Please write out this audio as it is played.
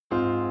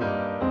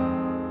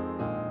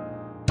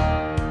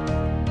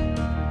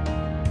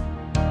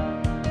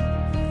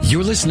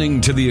You're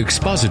listening to the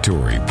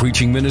expository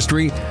preaching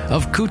ministry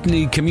of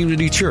Kootenai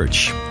Community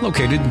Church,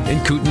 located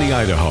in Kootenai,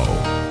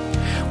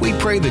 Idaho. We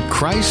pray that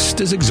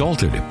Christ is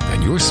exalted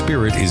and your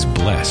spirit is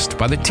blessed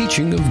by the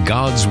teaching of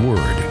God's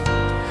Word.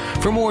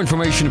 For more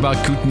information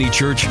about Kootenai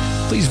Church,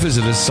 please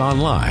visit us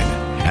online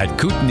at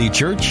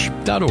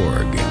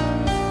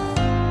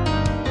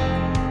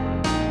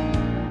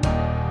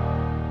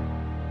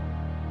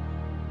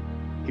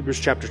kootenaichurch.org. Hebrews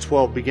chapter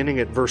 12, beginning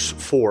at verse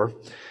 4.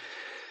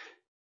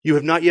 You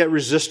have not yet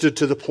resisted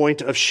to the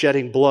point of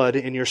shedding blood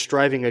in your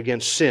striving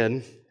against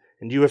sin,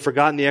 and you have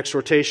forgotten the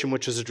exhortation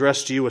which is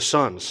addressed to you as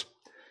sons.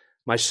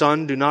 My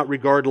son, do not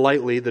regard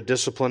lightly the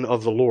discipline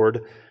of the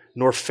Lord,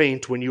 nor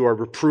faint when you are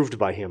reproved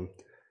by him.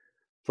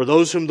 For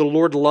those whom the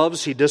Lord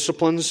loves, he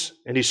disciplines,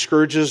 and he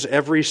scourges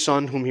every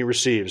son whom he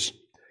receives.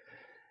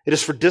 It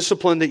is for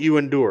discipline that you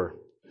endure.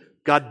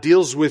 God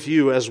deals with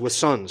you as with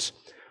sons.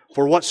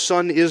 For what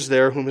son is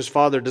there whom his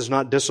father does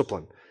not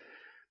discipline?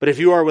 But if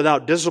you are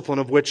without discipline,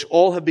 of which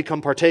all have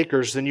become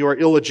partakers, then you are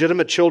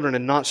illegitimate children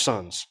and not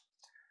sons.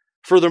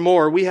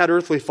 Furthermore, we had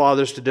earthly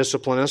fathers to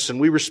discipline us, and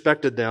we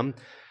respected them.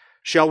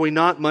 Shall we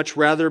not much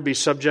rather be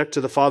subject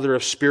to the Father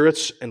of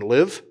spirits and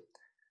live?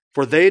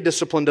 For they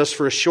disciplined us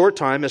for a short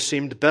time as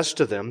seemed best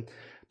to them,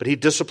 but he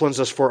disciplines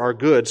us for our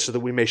good, so that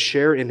we may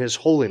share in his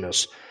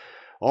holiness.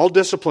 All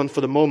discipline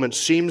for the moment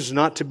seems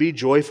not to be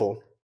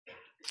joyful,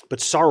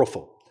 but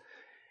sorrowful.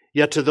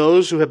 Yet to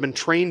those who have been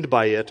trained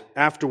by it,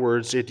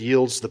 afterwards it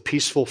yields the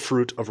peaceful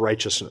fruit of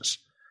righteousness.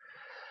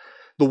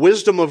 The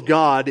wisdom of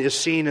God is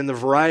seen in the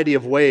variety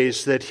of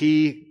ways that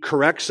he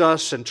corrects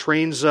us and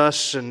trains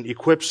us and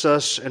equips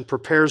us and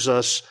prepares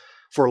us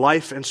for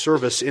life and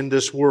service in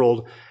this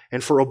world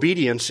and for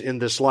obedience in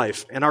this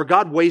life. And our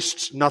God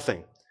wastes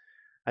nothing.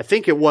 I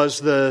think it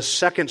was the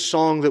second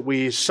song that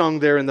we sung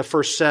there in the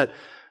first set,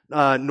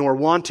 nor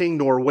wanting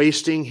nor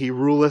wasting, he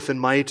ruleth in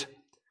might.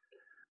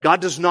 God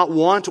does not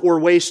want or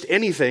waste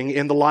anything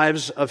in the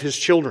lives of his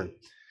children.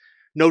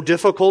 No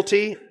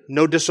difficulty,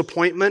 no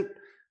disappointment,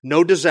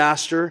 no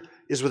disaster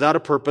is without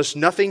a purpose.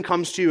 Nothing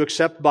comes to you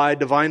except by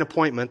divine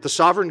appointment. The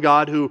sovereign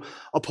God who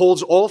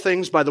upholds all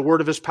things by the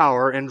word of his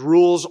power and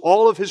rules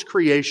all of his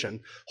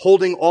creation,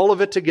 holding all of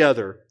it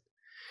together,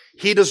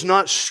 he does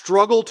not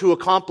struggle to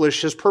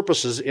accomplish his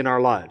purposes in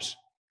our lives.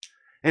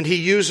 And he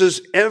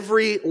uses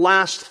every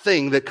last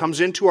thing that comes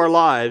into our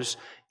lives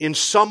in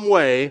some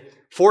way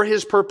for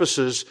his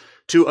purposes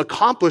to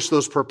accomplish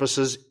those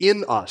purposes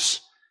in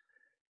us,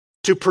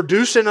 to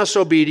produce in us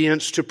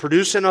obedience, to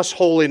produce in us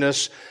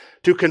holiness,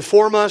 to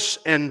conform us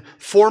and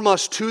form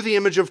us to the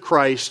image of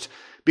Christ,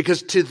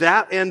 because to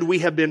that end we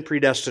have been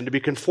predestined, to be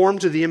conformed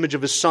to the image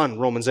of his Son,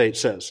 Romans 8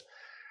 says.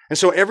 And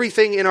so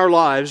everything in our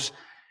lives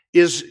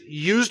is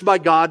used by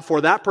God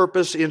for that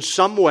purpose in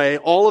some way.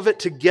 All of it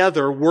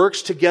together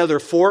works together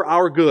for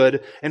our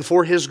good and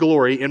for his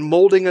glory in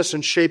molding us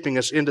and shaping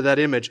us into that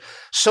image,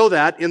 so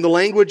that in the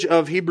language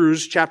of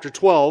Hebrews chapter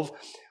 12,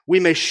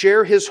 we may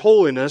share his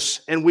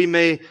holiness and we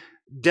may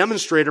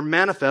demonstrate or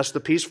manifest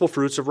the peaceful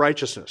fruits of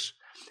righteousness.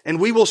 And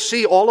we will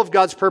see all of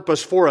God's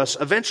purpose for us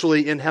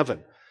eventually in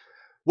heaven.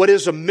 What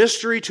is a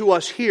mystery to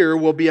us here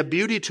will be a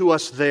beauty to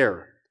us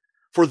there.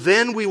 For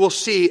then we will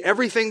see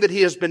everything that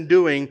he has been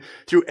doing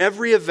through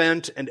every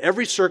event and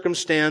every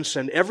circumstance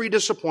and every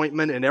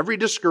disappointment and every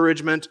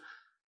discouragement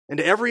and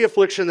every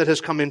affliction that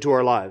has come into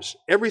our lives.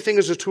 Everything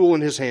is a tool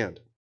in his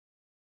hand.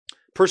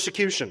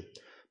 Persecution,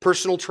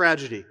 personal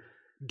tragedy,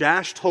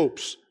 dashed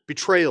hopes,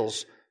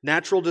 betrayals,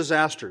 natural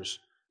disasters,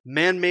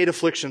 man-made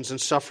afflictions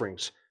and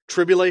sufferings,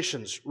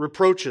 tribulations,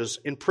 reproaches,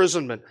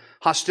 imprisonment,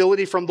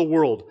 hostility from the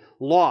world,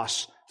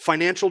 loss,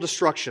 financial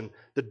destruction,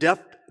 the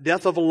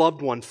death of a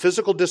loved one,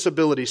 physical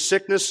disability,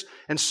 sickness,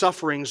 and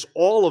sufferings,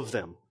 all of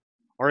them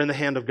are in the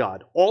hand of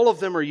God. All of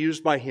them are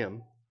used by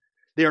him.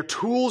 They are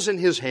tools in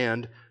his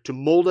hand to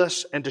mold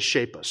us and to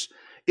shape us.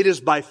 It is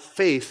by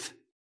faith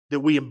that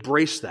we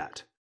embrace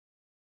that,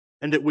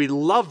 and that we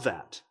love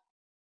that,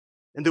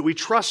 and that we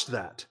trust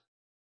that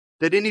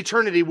in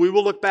eternity we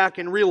will look back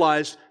and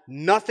realize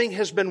nothing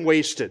has been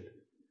wasted.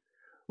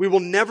 We will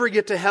never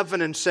get to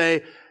heaven and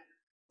say,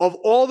 of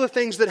all the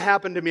things that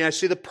happened to me, I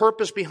see the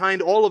purpose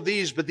behind all of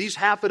these, but these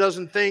half a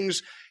dozen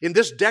things in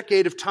this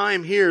decade of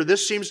time here,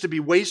 this seems to be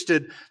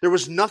wasted. There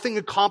was nothing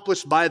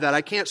accomplished by that. I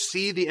can't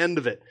see the end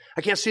of it.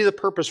 I can't see the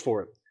purpose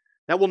for it.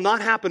 That will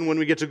not happen when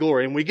we get to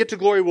glory. And when we get to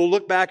glory, we'll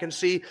look back and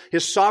see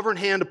his sovereign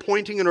hand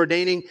appointing and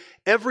ordaining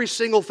every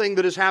single thing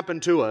that has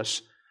happened to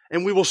us.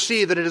 And we will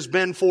see that it has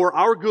been for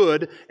our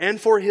good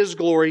and for his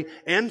glory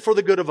and for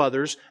the good of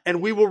others.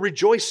 And we will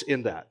rejoice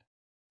in that.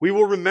 We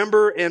will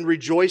remember and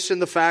rejoice in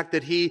the fact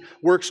that he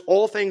works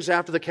all things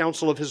after the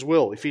counsel of his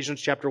will,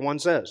 Ephesians chapter 1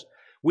 says.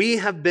 We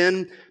have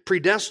been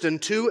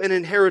predestined to an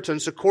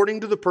inheritance according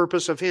to the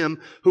purpose of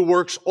him who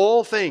works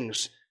all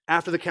things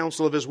after the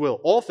counsel of his will.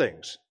 All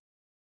things.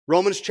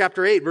 Romans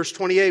chapter 8, verse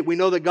 28, we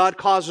know that God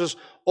causes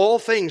all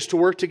things to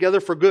work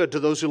together for good to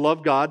those who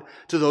love God,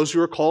 to those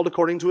who are called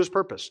according to his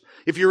purpose.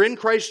 If you're in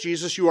Christ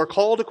Jesus, you are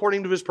called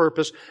according to his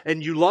purpose,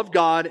 and you love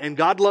God, and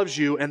God loves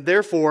you, and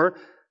therefore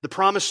the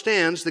promise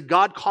stands that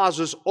God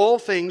causes all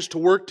things to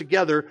work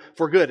together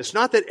for good. It's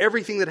not that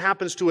everything that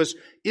happens to us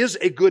is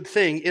a good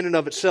thing in and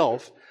of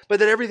itself, but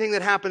that everything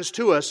that happens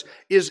to us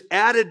is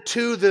added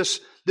to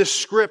this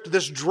script,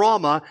 this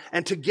drama,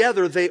 and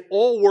together they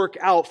all work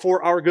out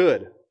for our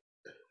good.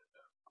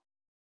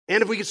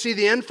 And if we could see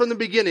the end from the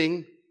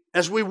beginning,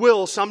 as we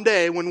will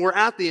someday when we're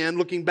at the end,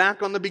 looking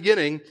back on the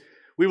beginning,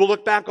 we will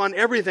look back on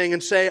everything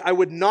and say, I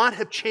would not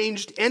have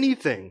changed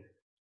anything.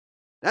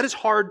 That is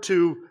hard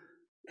to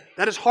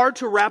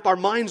wrap our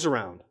minds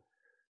around.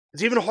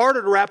 It's even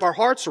harder to wrap our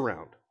hearts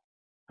around.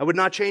 I would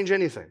not change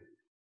anything.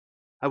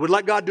 I would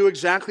let God do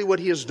exactly what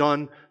He has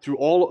done through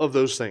all of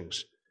those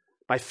things.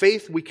 By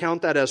faith, we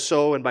count that as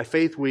so, and by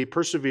faith, we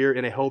persevere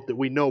in a hope that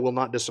we know will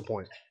not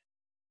disappoint.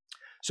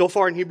 So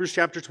far in Hebrews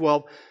chapter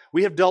 12,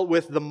 we have dealt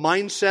with the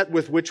mindset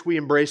with which we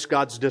embrace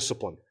God's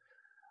discipline.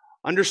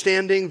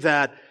 Understanding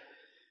that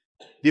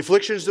the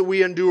afflictions that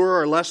we endure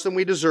are less than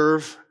we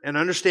deserve, and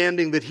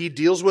understanding that He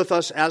deals with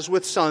us as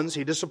with sons.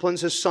 He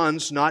disciplines His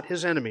sons, not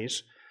His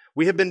enemies.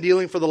 We have been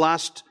dealing for the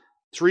last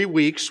 3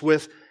 weeks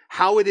with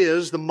how it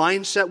is, the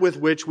mindset with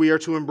which we are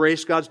to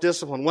embrace God's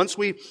discipline. Once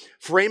we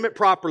frame it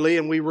properly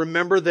and we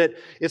remember that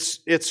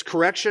it's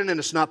correction and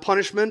it's not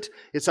punishment,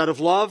 it's out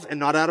of love and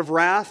not out of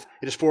wrath,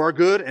 it is for our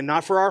good and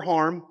not for our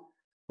harm.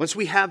 Once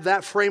we have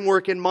that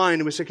framework in mind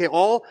and we say, okay,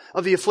 all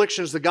of the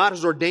afflictions that God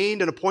has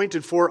ordained and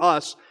appointed for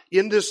us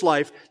in this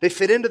life, they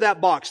fit into that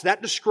box.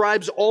 That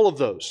describes all of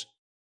those.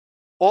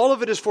 All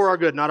of it is for our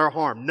good, not our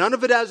harm. None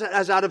of it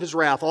as out of His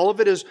wrath. All of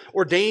it is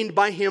ordained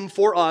by Him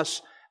for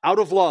us out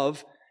of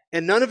love.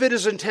 And none of it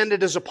is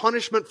intended as a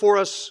punishment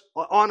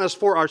on us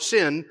for our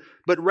sin,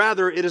 but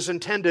rather it is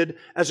intended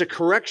as a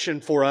correction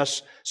for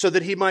us so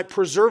that He might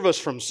preserve us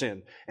from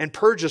sin and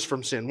purge us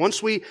from sin.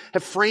 Once we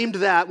have framed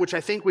that, which I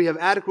think we have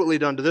adequately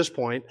done to this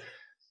point,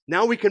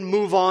 now we can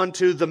move on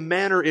to the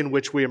manner in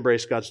which we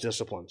embrace God's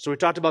discipline. So we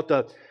talked about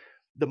the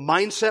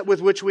mindset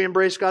with which we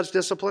embrace God's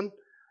discipline,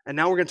 and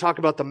now we're going to talk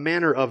about the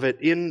manner of it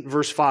in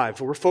verse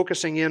 5. We're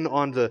focusing in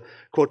on the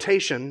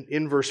quotation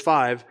in verse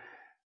 5.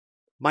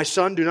 My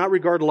son, do not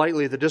regard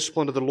lightly the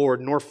discipline of the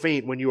Lord, nor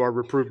faint when you are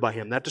reproved by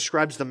Him. That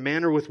describes the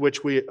manner with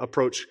which we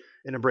approach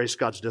and embrace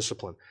God's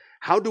discipline.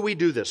 How do we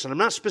do this? And I'm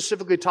not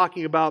specifically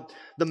talking about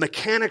the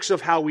mechanics of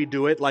how we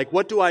do it, like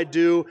what do I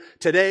do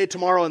today,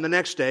 tomorrow, and the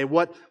next day?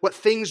 What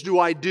things do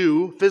I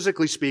do,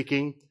 physically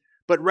speaking?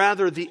 But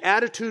rather the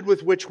attitude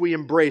with which we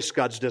embrace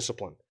God's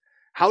discipline.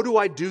 How do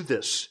I do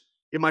this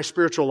in my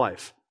spiritual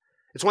life?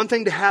 It's one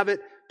thing to have it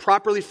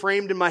properly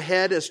framed in my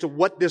head as to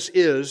what this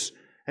is.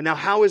 And now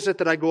how is it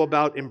that I go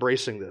about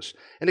embracing this?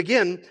 And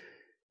again,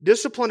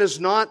 discipline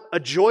is not a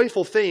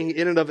joyful thing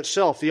in and of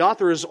itself. The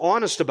author is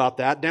honest about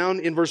that.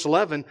 Down in verse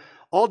 11,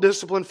 all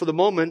discipline for the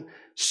moment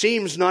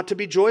seems not to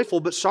be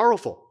joyful, but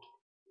sorrowful.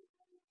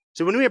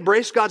 So when we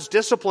embrace God's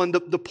discipline,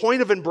 the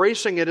point of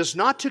embracing it is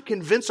not to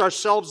convince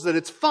ourselves that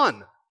it's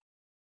fun.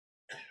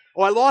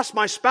 Oh, I lost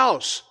my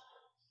spouse.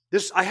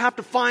 I have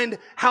to find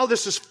how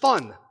this is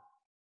fun.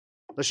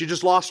 Unless you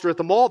just lost her at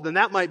the mall, then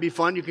that might be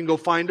fun. You can go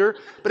find her.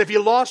 But if you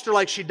lost her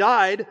like she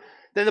died,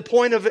 then the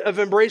point of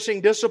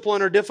embracing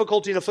discipline or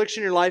difficulty and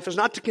affliction in your life is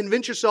not to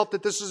convince yourself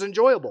that this is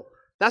enjoyable.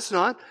 That's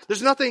not.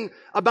 There's nothing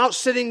about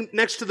sitting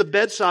next to the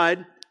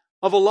bedside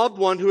of a loved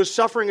one who is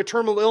suffering a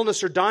terminal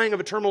illness or dying of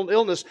a terminal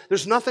illness.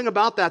 There's nothing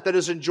about that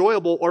is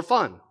enjoyable or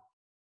fun.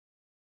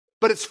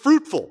 But it's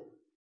fruitful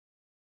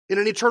in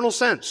an eternal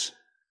sense.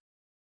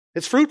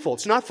 It's fruitful.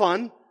 It's not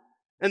fun.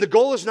 And the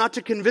goal is not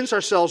to convince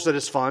ourselves that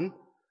it's fun.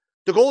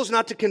 The goal is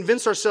not to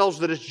convince ourselves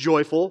that it's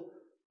joyful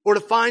or to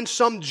find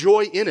some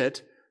joy in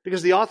it,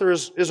 because the author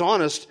is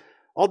honest.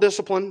 All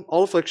discipline,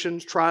 all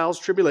afflictions, trials,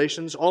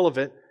 tribulations, all of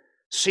it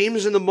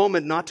seems in the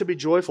moment not to be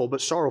joyful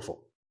but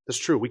sorrowful. That's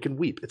true. We can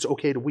weep. It's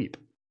okay to weep.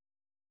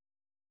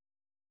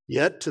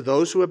 Yet, to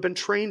those who have been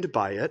trained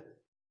by it,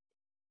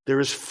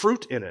 there is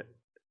fruit in it.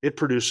 It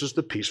produces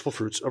the peaceful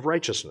fruits of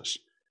righteousness.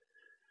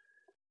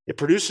 It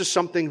produces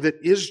something that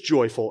is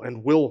joyful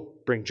and will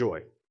bring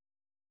joy.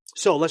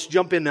 So let's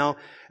jump in now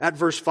at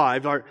verse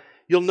 5.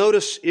 You'll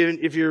notice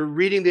if you're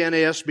reading the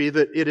NASB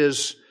that it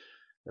is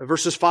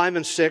verses 5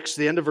 and 6,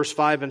 the end of verse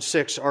 5 and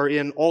 6 are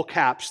in all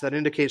caps. That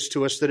indicates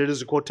to us that it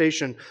is a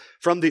quotation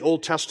from the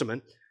Old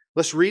Testament.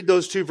 Let's read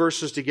those two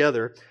verses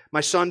together.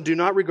 My son, do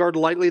not regard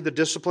lightly the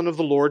discipline of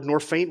the Lord, nor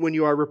faint when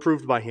you are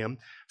reproved by Him.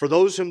 For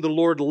those whom the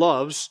Lord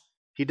loves,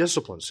 He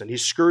disciplines, and He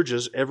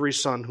scourges every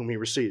son whom He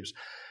receives.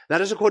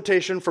 That is a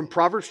quotation from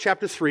Proverbs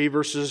chapter 3,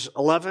 verses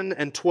 11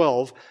 and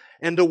 12.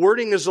 And the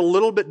wording is a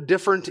little bit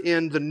different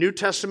in the New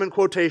Testament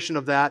quotation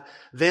of that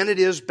than it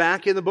is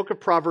back in the book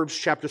of Proverbs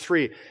chapter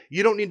 3.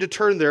 You don't need to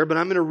turn there, but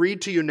I'm going to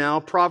read to you now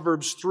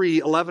Proverbs 3,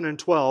 11 and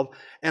 12.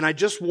 And I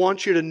just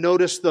want you to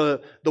notice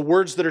the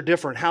words that are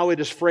different, how it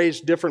is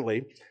phrased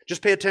differently.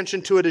 Just pay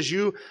attention to it as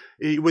you,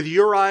 with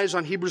your eyes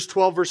on Hebrews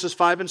 12, verses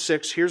 5 and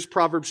 6. Here's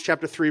Proverbs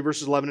chapter 3,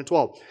 verses 11 and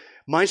 12.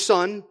 My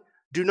son,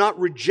 do not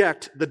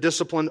reject the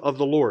discipline of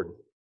the Lord,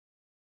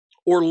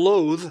 or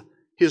loathe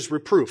His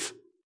reproof.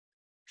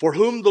 For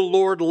whom the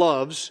Lord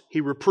loves, He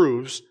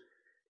reproves,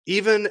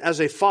 even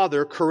as a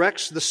father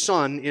corrects the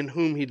son in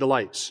whom he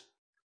delights.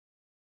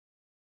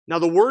 Now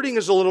the wording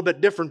is a little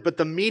bit different, but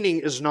the meaning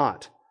is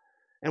not.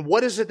 And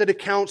what is it that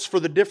accounts for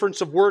the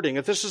difference of wording?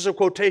 If this is a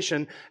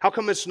quotation, how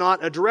come it's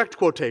not a direct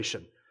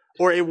quotation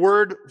or a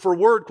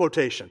word-for-word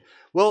quotation?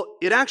 Well,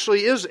 it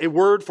actually is a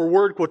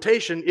word-for-word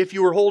quotation if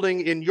you were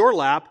holding in your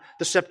lap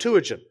the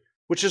Septuagint,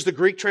 which is the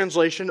Greek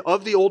translation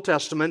of the Old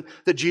Testament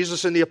that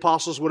Jesus and the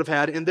apostles would have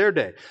had in their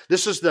day.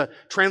 This is the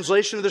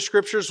translation of the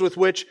Scriptures with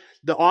which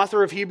the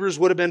author of Hebrews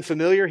would have been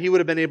familiar. He would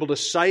have been able to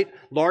cite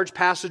large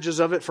passages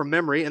of it from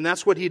memory, and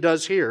that's what he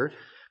does here,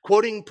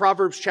 quoting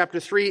Proverbs chapter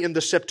 3 in the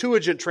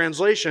Septuagint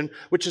translation,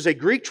 which is a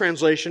Greek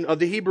translation of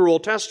the Hebrew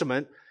Old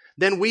Testament.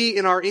 Then we,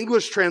 in our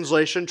English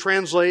translation,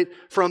 translate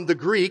from the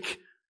Greek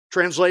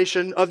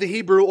translation of the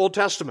Hebrew Old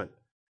Testament.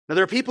 Now,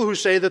 there are people who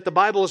say that the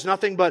Bible is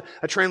nothing but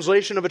a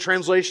translation of a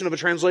translation of a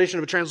translation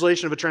of a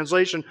translation of a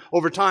translation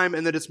over time,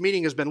 and that its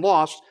meaning has been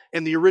lost,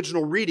 and the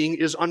original reading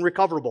is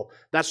unrecoverable.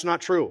 That's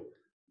not true.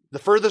 The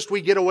furthest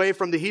we get away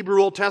from the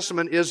Hebrew Old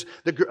Testament is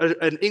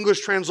an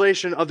English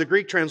translation of the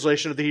Greek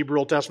translation of the Hebrew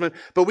Old Testament,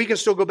 but we can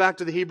still go back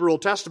to the Hebrew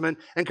Old Testament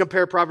and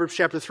compare Proverbs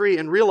chapter 3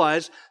 and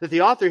realize that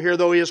the author here,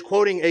 though he is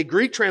quoting a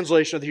Greek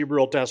translation of the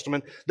Hebrew Old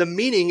Testament, the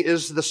meaning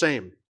is the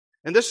same.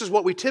 And this is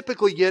what we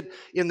typically get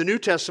in the New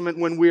Testament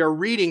when we are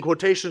reading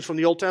quotations from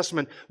the Old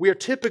Testament. We are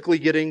typically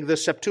getting the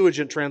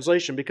Septuagint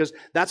translation because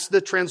that's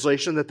the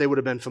translation that they would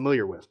have been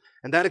familiar with.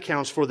 And that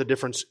accounts for the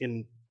difference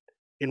in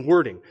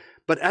wording.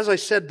 But as I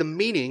said, the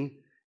meaning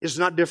is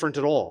not different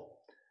at all.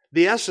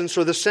 The essence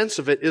or the sense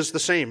of it is the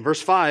same.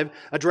 Verse 5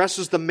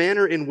 addresses the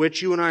manner in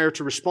which you and I are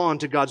to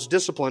respond to God's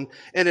discipline,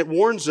 and it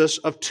warns us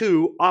of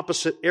two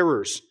opposite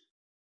errors.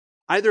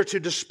 Either to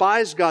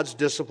despise God's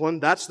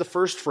discipline, that's the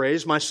first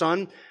phrase, my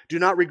son, do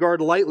not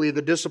regard lightly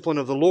the discipline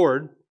of the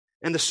Lord.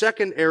 And the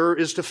second error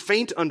is to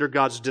faint under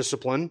God's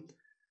discipline,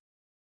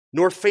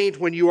 nor faint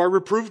when you are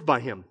reproved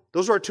by Him.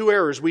 Those are our two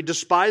errors. We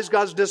despise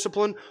God's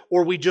discipline,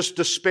 or we just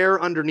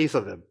despair underneath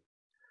of Him.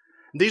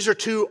 These are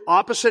two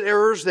opposite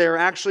errors. They are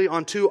actually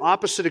on two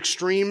opposite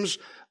extremes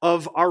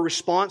of our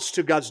response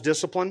to God's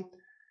discipline.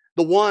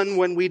 The one,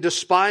 when we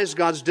despise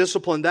God's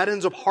discipline, that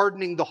ends up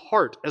hardening the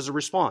heart as a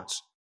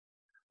response.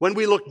 When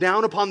we look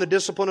down upon the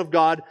discipline of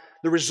God,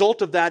 the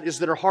result of that is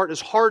that our heart is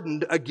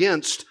hardened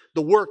against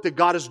the work that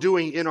God is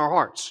doing in our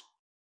hearts.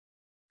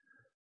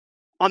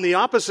 On the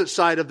opposite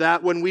side of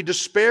that, when we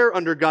despair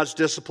under God's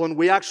discipline,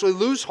 we actually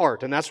lose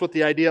heart. And that's what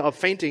the idea of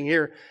fainting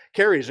here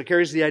carries. It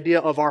carries the idea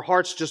of our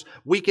hearts just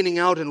weakening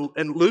out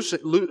and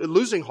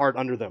losing heart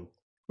under them.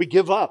 We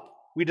give up.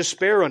 We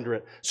despair under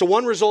it. So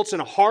one results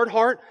in a hard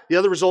heart, the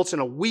other results in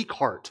a weak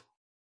heart.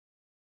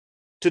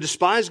 To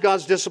despise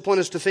God's discipline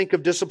is to think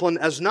of discipline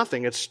as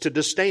nothing. It's to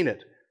disdain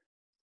it.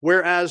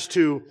 Whereas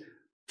to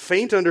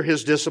faint under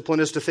His discipline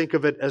is to think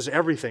of it as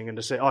everything and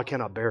to say, oh, I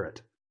cannot bear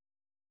it.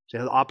 See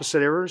the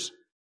opposite errors?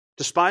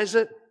 Despise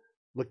it,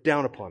 look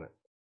down upon it.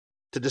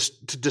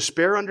 To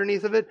despair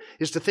underneath of it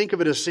is to think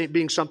of it as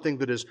being something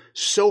that is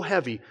so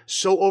heavy,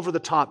 so over the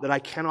top that I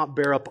cannot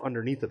bear up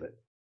underneath of it.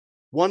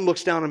 One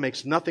looks down and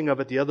makes nothing of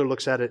it. The other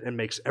looks at it and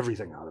makes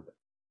everything out of it.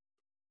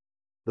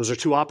 Those are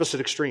two opposite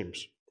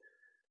extremes.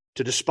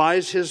 To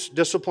despise His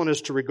discipline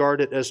is to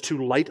regard it as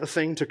too light a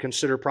thing to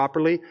consider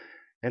properly,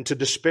 and to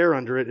despair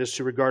under it is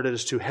to regard it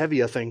as too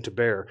heavy a thing to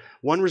bear.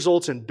 One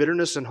results in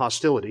bitterness and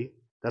hostility.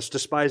 That's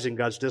despising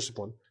God's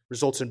discipline.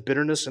 Results in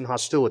bitterness and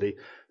hostility.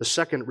 The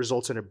second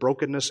results in a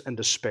brokenness and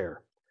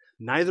despair.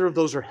 Neither of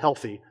those are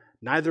healthy.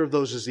 Neither of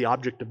those is the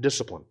object of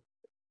discipline.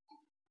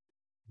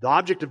 The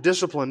object of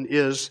discipline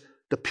is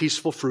the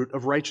peaceful fruit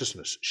of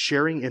righteousness,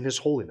 sharing in His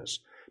holiness,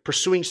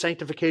 pursuing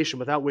sanctification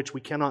without which we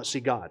cannot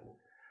see God.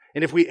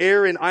 And if we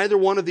err in either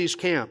one of these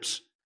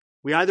camps,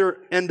 we either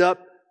end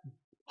up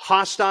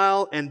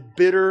hostile and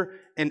bitter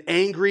and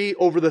angry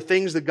over the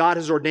things that God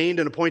has ordained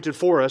and appointed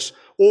for us,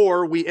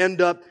 or we end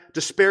up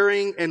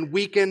despairing and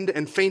weakened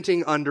and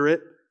fainting under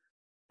it.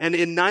 And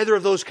in neither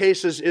of those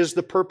cases is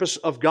the purpose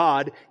of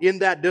God in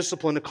that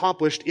discipline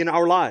accomplished in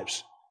our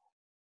lives.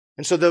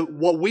 And so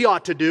what we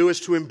ought to do is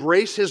to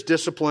embrace His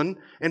discipline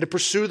and to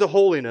pursue the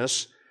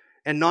holiness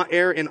and not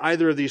err in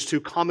either of these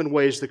two common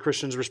ways that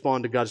Christians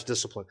respond to God's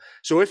discipline.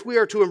 So if we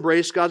are to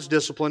embrace God's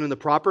discipline in the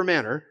proper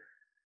manner,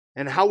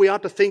 and how we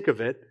ought to think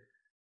of it,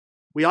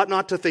 we ought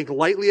not to think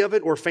lightly of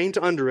it or faint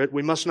under it.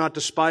 We must not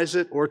despise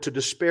it or to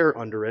despair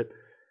under it.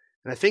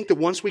 And I think that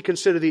once we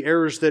consider the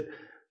errors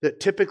that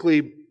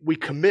typically we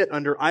commit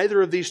under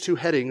either of these two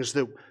headings,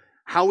 that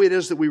how it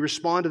is that we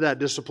respond to that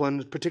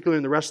discipline, particularly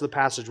in the rest of the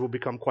passage, will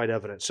become quite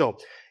evident. So,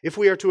 if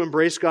we are to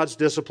embrace God's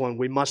discipline,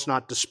 we must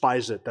not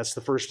despise it. That's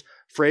the first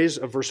phrase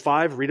of verse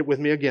 5. Read it with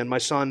me again. My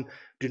son,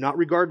 do not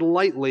regard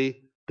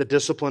lightly the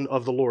discipline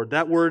of the Lord.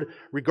 That word,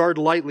 regard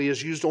lightly,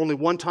 is used only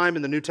one time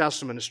in the New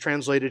Testament. It's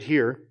translated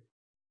here.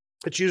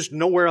 It's used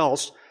nowhere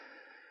else.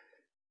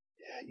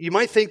 You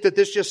might think that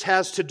this just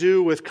has to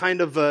do with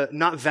kind of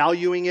not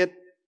valuing it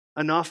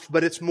enough,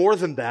 but it's more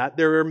than that.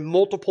 There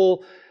are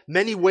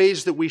many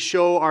ways that we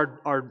show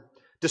our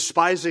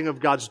despising of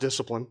God's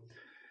discipline.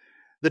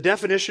 The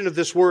definition of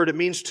this word, it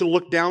means to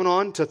look down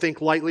on, to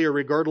think lightly or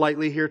regard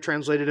lightly here,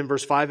 translated in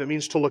verse 5. It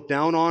means to look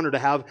down on or to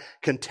have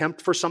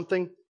contempt for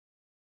something.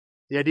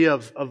 The idea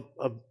of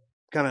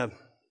kind of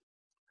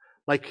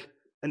like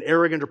an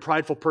arrogant or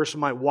prideful person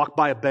might walk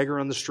by a beggar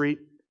on the street.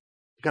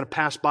 You kind of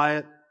pass by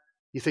it.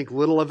 You think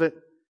little of it.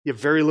 You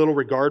have very little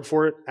regard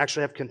for it,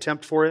 actually have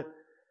contempt for it.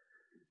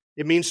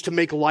 It means to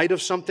make light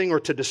of something or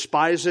to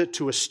despise it,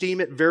 to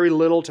esteem it very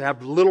little, to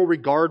have little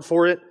regard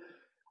for it,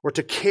 or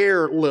to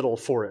care little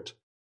for it.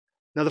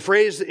 Now the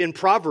phrase in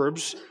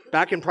Proverbs,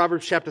 back in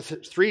Proverbs chapter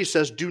 3,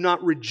 says, do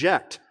not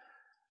reject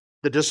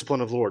the discipline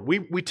of the Lord.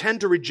 We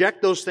tend to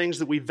reject those things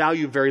that we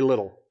value very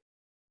little.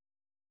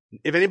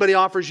 If anybody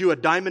offers you a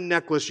diamond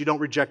necklace, you don't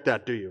reject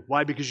that, do you?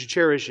 Why? Because you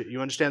cherish it.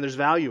 You understand there's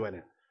value in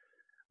it.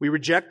 We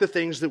reject the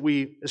things that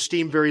we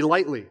esteem very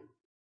lightly.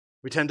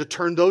 We tend to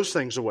turn those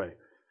things away.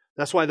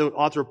 That's why the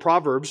author of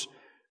Proverbs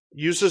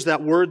uses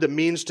that word that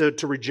means to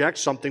reject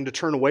something, to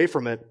turn away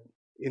from it.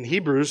 In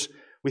Hebrews,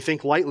 we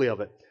think lightly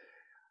of it.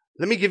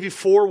 Let me give you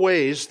 4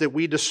 ways that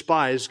we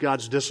despise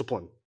God's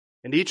discipline.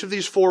 And each of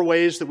these 4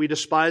 ways that we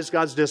despise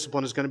God's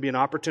discipline is going to be an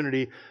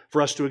opportunity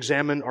for us to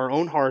examine our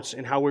own hearts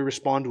and how we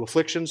respond to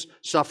afflictions,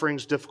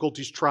 sufferings,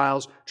 difficulties,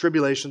 trials,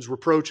 tribulations,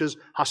 reproaches,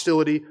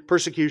 hostility,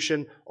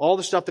 persecution, all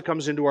the stuff that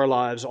comes into our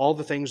lives, all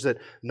the things that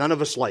none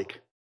of us like.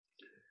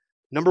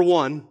 Number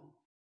 1,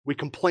 we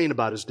complain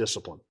about His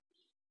discipline.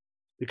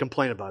 We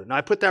complain about it. Now,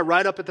 I put that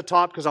right up at the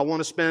top because I want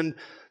to spend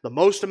the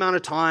most amount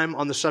of time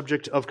on the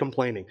subject of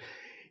complaining.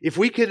 If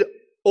we could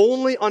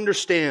only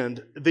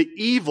understand the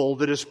evil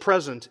that is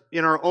present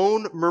in our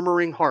own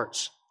murmuring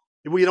hearts,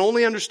 if we could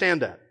only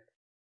understand that,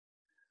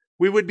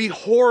 we would be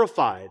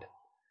horrified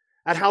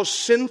at how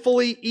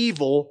sinfully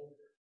evil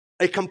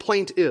a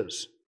complaint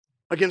is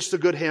against the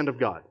good hand of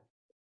God.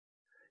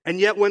 And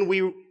yet when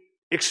we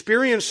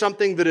experience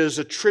something that is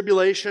a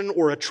tribulation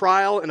or a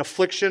trial, an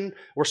affliction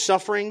or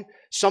suffering,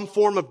 some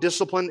form of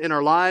discipline in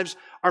our lives,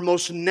 our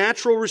most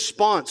natural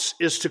response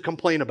is to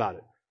complain about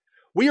it.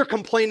 We are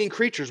complaining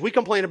creatures. We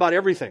complain about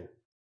everything.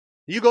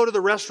 You go to the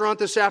restaurant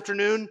this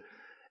afternoon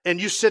and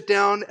you sit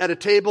down at a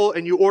table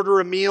and you order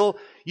a meal,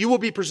 you will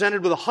be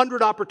presented with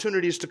 100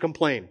 opportunities to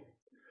complain.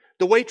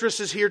 The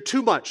waitress is here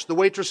too much. The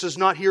waitress is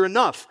not here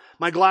enough.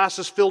 My glass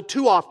is filled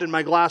too often.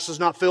 My glass is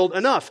not filled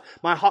enough.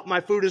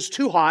 My food is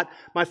too hot.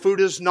 My food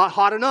is not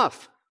hot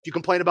enough. If you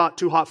complain about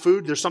too hot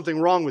food, there's something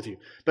wrong with you.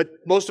 But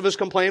most of us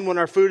complain when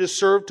our food is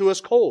served to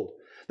us cold.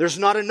 There's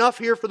not enough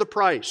here for the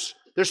price.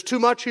 There's too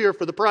much here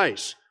for the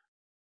price.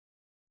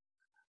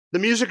 The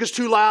music is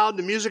too loud.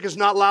 The music is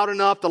not loud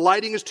enough. The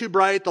lighting is too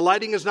bright. The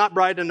lighting is not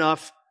bright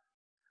enough.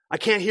 I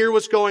can't hear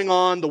what's going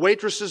on. The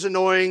waitress is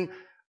annoying.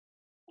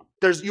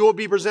 You will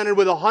be presented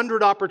with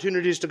 100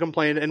 opportunities to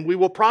complain, and we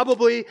will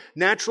probably,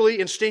 naturally,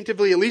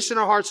 instinctively, at least in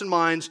our hearts and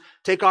minds,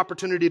 take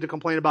opportunity to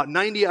complain about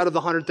 90 out of the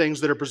 100 things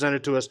that are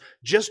presented to us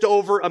just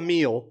over a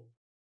meal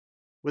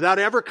without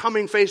ever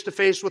coming face to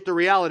face with the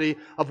reality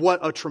of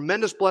what a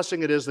tremendous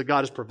blessing it is that God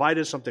has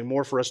provided something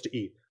more for us to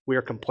eat. We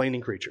are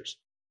complaining creatures.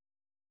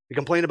 We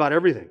complain about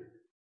everything.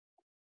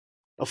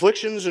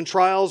 Afflictions and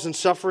trials and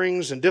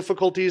sufferings and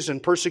difficulties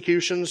and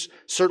persecutions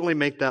certainly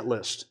make that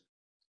list.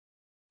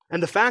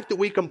 And the fact that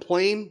we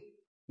complain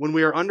when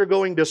we are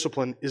undergoing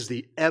discipline is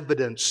the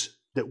evidence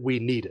that we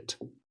need it.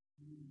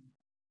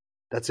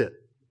 That's it.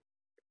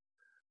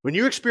 When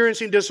you're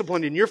experiencing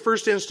discipline and your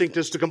first instinct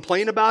is to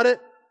complain about it,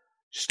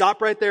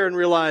 stop right there and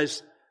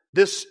realize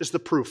this is the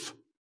proof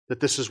that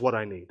this is what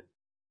I need.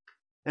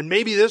 And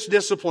maybe this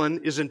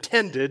discipline is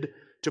intended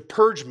to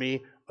purge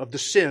me of the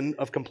sin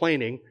of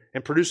complaining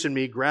and produce in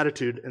me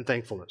gratitude and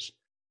thankfulness.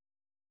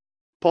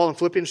 Paul in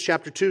Philippians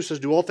chapter 2 says,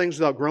 do all things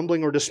without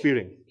grumbling or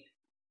disputing,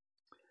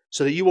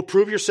 so that you will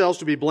prove yourselves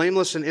to be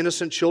blameless and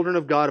innocent children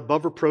of God,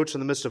 above reproach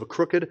in the midst of a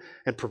crooked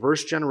and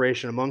perverse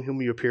generation, among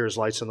whom you appear as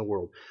lights in the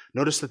world.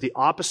 Notice that the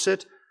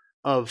opposite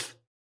of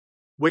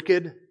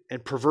wicked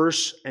and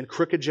perverse and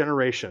crooked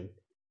generation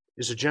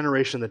is a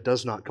generation that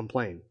does not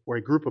complain, or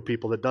a group of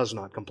people that does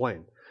not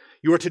complain.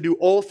 You are to do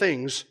all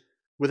things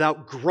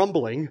without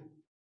grumbling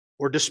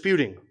or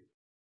disputing.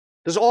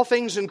 Does all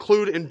things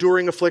include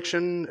enduring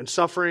affliction and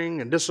suffering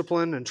and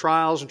discipline and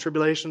trials and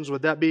tribulations?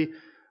 Would that be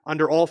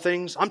under all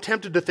things? I'm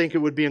tempted to think it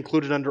would be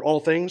included under all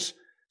things,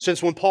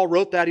 since when Paul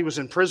wrote that, he was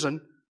in prison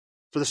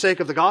for the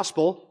sake of the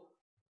gospel,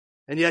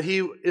 and yet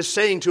he is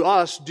saying to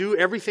us, do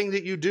everything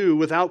that you do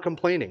without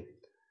complaining.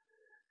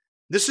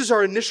 This is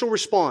our initial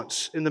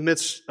response in the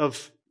midst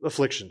of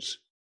afflictions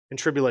and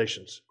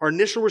tribulations. Our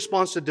initial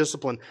response to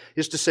discipline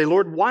is to say,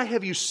 Lord, why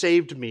have you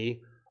saved me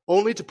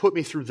only to put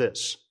me through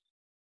this?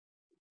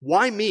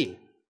 Why me?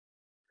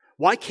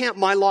 Why can't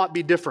my lot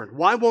be different?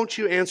 Why won't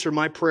you answer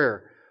my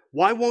prayer?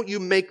 Why won't you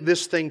make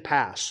this thing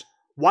pass?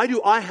 Why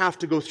do I have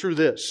to go through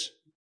this?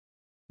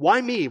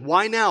 Why me?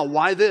 Why now?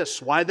 Why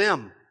this? Why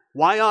them?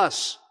 Why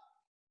us?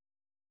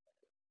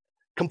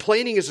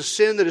 Complaining is a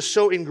sin that is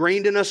so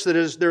ingrained in us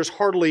that there's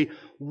hardly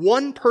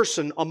one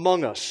person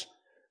among us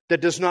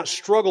that does not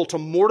struggle to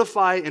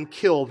mortify and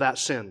kill that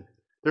sin.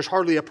 There's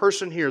hardly a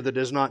person here that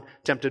is not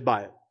tempted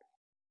by it.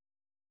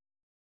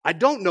 I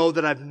don't know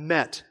that I've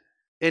met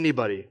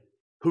anybody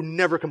who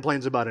never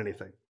complains about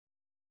anything.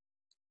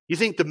 You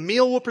think the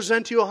meal will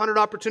present you 100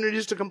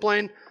 opportunities to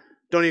complain?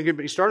 Don't even get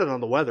me started on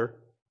the weather.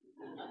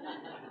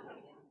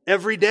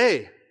 Every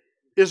day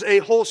is a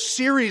whole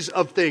series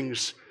of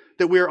things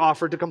that we are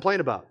offered to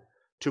complain about.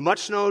 Too much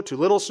snow, too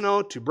little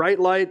snow, too bright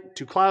light,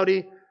 too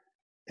cloudy,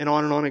 and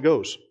on it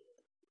goes.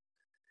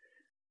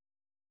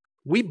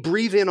 We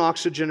breathe in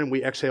oxygen and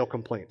we exhale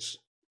complaints.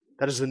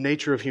 That is the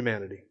nature of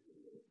humanity.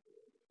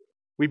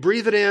 We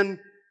breathe it in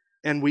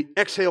and we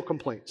exhale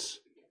complaints.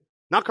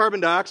 Not carbon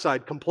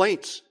dioxide,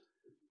 complaints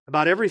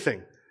about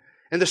everything.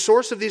 And the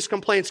source of these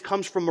complaints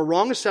comes from a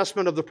wrong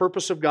assessment of the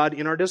purpose of God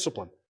in our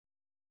discipline.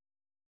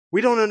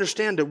 We don't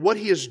understand that what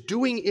He is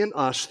doing in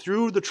us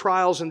through the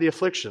trials and the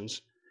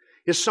afflictions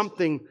is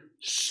something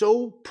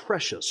so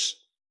precious,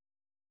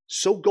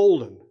 so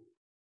golden,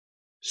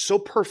 so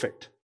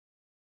perfect,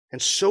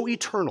 and so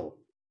eternal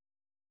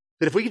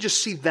that if we could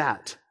just see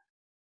that,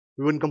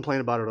 we wouldn't complain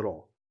about it at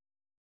all.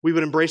 We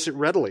would embrace it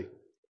readily.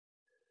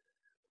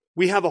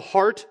 We have a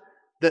heart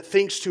that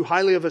thinks too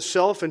highly of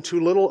itself and too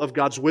little of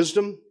God's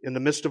wisdom. In the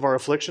midst of our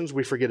afflictions,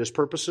 we forget His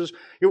purposes.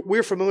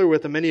 We're familiar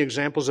with the many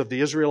examples of the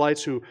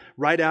Israelites who,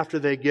 right after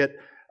they get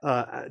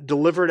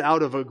delivered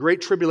out of a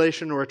great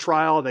tribulation or a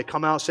trial, they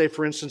come out, say,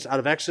 for instance, out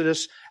of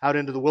Exodus, out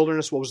into the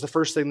wilderness. What was the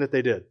first thing that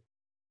they did?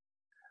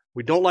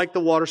 We don't like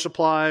the water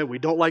supply. We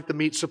don't like the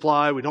meat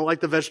supply. We don't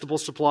like the vegetable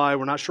supply.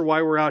 We're not sure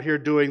why we're out here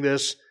doing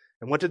this.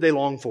 And what did they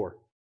long for?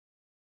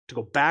 To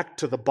go back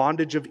to the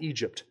bondage of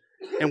Egypt.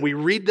 And we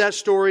read that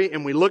story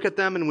and we look at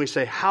them and we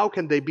say, how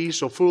can they be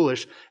so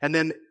foolish? And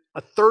then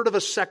a third of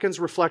a second's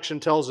reflection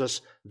tells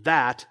us,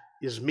 that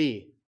is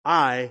me.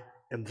 I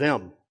am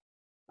them.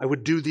 I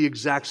would do the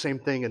exact same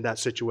thing in that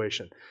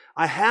situation.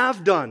 I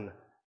have done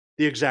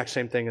the exact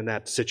same thing in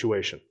that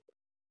situation.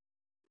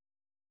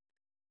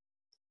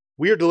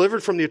 We are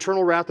delivered from the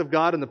eternal wrath of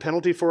God and the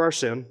penalty for our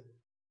sin.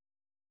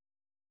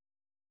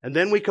 And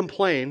then we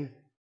complain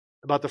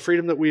about the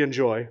freedom that we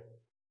enjoy.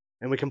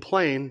 And we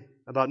complain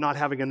about not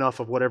having enough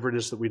of whatever it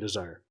is that we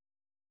desire.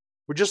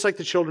 We're just like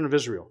the children of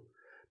Israel,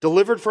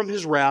 delivered from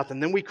His wrath,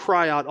 and then we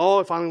cry out, oh,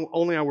 if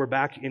only I were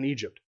back in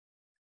Egypt.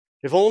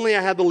 If only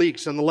I had the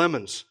leeks and the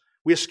lemons.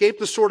 We escape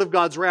the sword of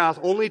God's wrath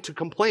only to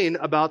complain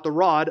about the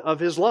rod of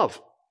His love.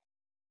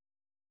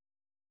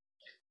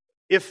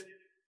 If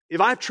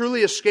I've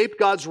truly escaped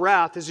God's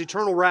wrath, His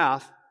eternal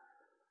wrath,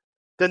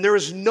 then there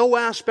is no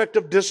aspect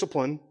of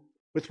discipline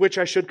with which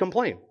I should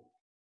complain.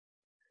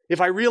 If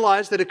I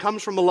realize that it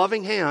comes from a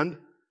loving hand,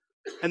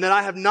 and that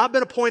I have not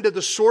been appointed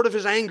the sword of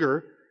His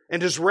anger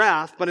and His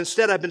wrath, but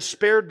instead I've been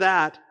spared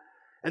that,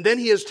 and then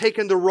He has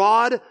taken the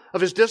rod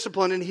of His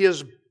discipline and He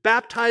has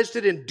baptized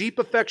it in deep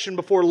affection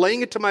before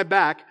laying it to my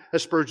back,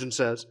 as Spurgeon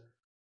says,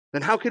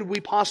 then how could we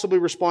possibly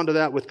respond to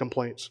that with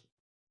complaints?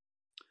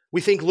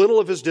 We think little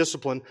of His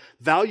discipline,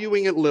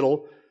 valuing it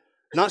little,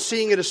 not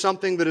seeing it as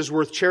something that is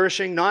worth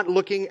cherishing, not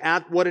looking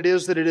at what it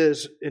is that it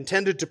is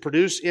intended to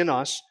produce in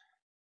us,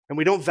 and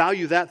we don't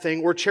value that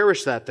thing or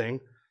cherish that thing.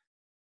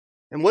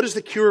 And what is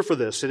the cure for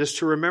this? It is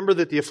to remember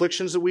that the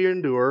afflictions that we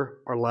endure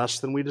are less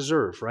than we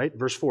deserve, right?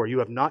 Verse 4, you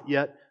have not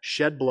yet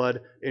shed blood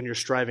in your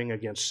striving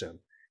against sin.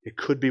 It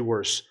could be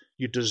worse.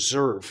 You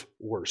deserve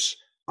worse.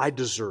 I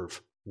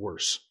deserve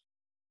worse.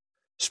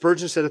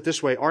 Spurgeon said it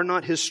this way, are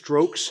not His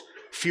strokes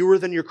fewer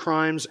than your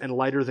crimes and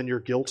lighter than your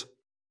guilt?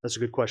 That's a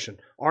good question.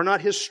 Are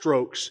not His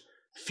strokes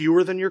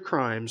fewer than your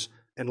crimes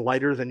and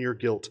lighter than your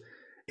guilt?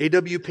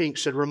 A.W. Pink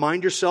said,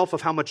 remind yourself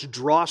of how much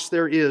dross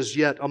there is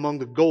yet among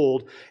the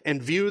gold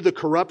and view the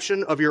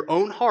corruption of your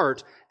own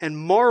heart and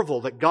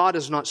marvel that God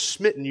has not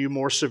smitten you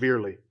more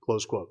severely.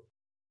 Close quote.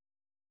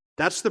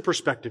 That's the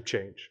perspective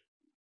change.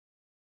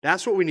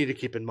 That's what we need to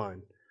keep in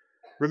mind.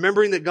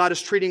 Remembering that God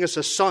is treating us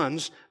as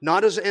sons,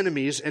 not as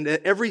enemies, and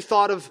that every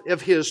thought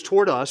of His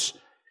toward us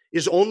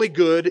is only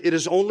good, it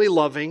is only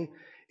loving,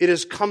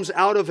 comes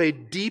out of a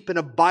deep and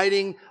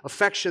abiding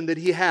affection that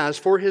He has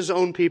for His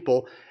own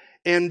people.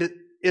 And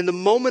in the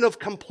moment of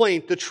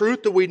complaint, the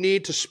truth that we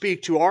need to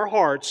speak to our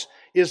hearts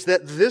is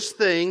that this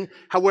thing,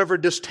 however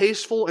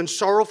distasteful and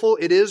sorrowful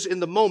it is in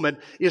the moment,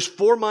 is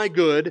for my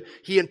good.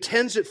 He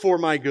intends it for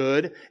my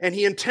good, and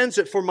He intends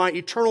it for my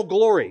eternal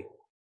glory.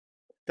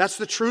 That's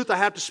the truth I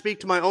have to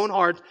speak to my own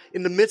heart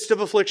in the midst of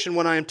affliction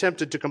when I am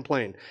tempted to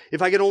complain.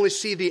 If I could only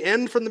see the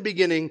end from the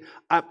beginning,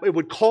 it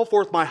would call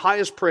forth my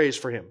highest praise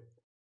for Him,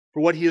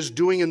 for what He is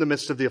doing in the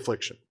midst of the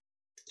affliction.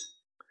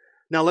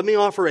 Now, let me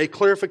offer a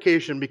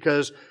clarification,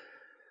 because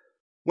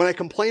when I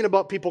complain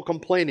about people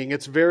complaining,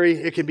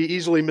 it can be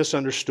easily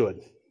misunderstood.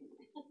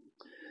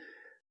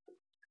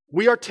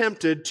 We are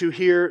tempted to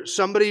hear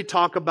somebody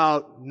talk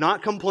about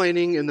not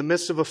complaining in the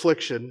midst of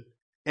affliction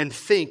and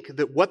think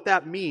that what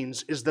that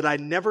means is that I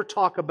never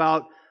talk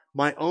about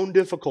my own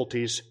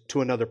difficulties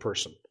to another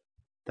person.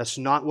 That's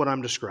not what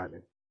I'm describing.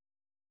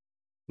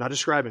 I'm not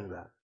describing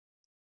that.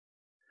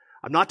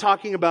 I'm not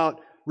talking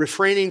about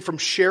refraining from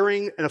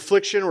sharing an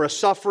affliction or a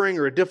suffering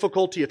or a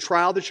difficulty, a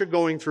trial that you're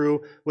going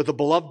through with a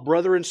beloved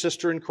brother and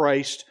sister in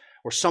Christ,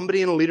 or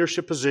somebody in a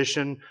leadership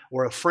position,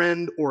 or a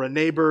friend or a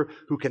neighbor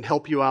who can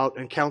help you out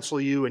and counsel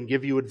you and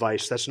give you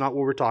advice. That's not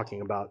what we're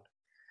talking about.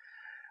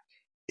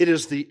 It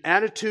is the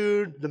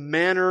attitude, the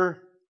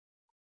manner,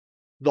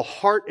 the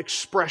heart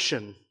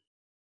expression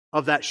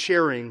of that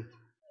sharing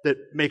that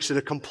makes it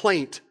a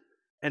complaint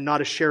and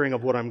not a sharing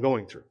of what I'm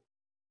going through.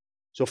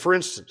 So for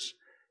instance,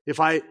 if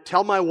I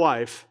tell my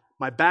wife,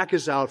 my back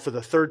is out for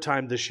the third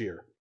time this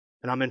year,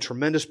 and I'm in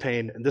tremendous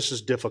pain, and this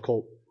is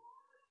difficult,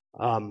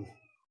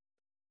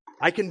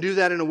 I can do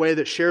that in a way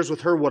that shares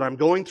with her what I'm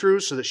going through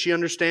so that she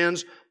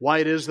understands why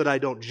it is that I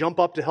don't jump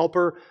up to help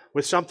her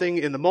with something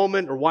in the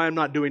moment, or why I'm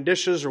not doing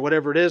dishes or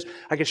whatever it is.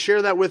 I can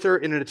share that with her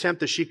in an attempt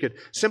that she could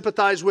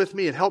sympathize with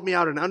me and help me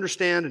out and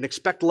understand and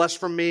expect less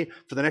from me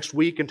for the next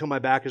week until my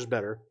back is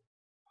better.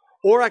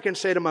 Or I can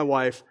say to my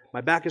wife,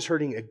 my back is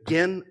hurting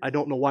again. I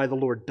don't know why the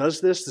Lord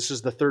does this. This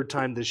is the third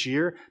time this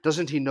year.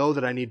 Doesn't He know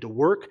that I need to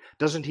work?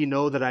 Doesn't He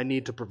know that I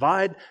need to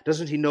provide?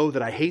 Doesn't He know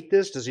that I hate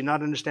this? Does He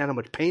not understand how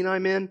much pain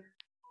I'm in?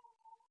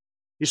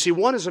 You see,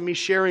 one is me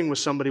sharing with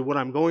somebody what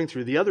I'm going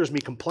through. The other is me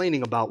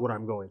complaining about what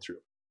I'm going through.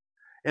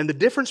 And the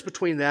difference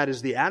between that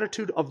is the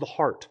attitude of the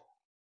heart.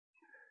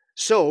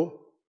 So,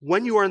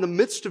 when you are in the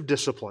midst of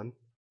discipline,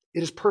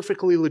 it is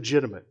perfectly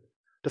legitimate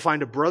to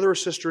find a brother or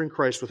sister in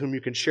Christ with whom you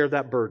can share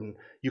that burden.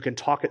 You can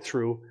talk it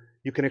through.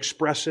 You can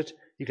express it.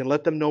 You can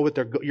let them know what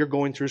you're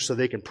going through so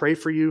they can pray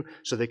for you,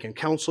 so they can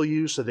counsel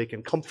you, so they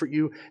can comfort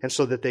you, and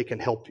so that they can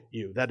help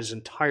you. That is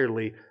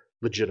entirely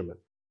legitimate.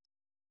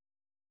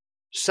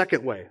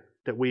 Second way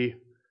that we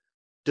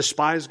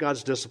despise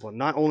God's discipline,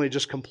 not only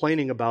just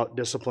complaining about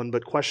discipline,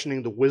 but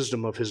questioning the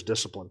wisdom of His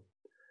discipline.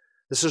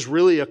 This is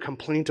really a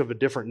complaint of a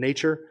different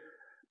nature,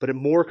 but it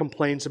more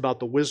complains about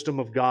the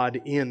wisdom of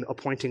God in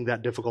appointing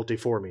that difficulty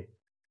for me.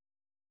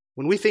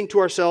 When we think to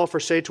ourselves, or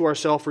say to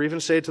ourselves, or even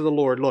say to the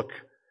Lord, look,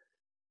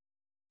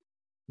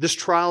 this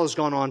trial has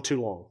gone on too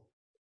long.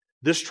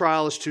 This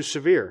trial is too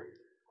severe.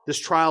 This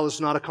trial is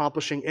not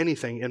accomplishing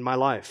anything in my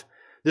life.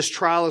 This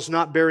trial is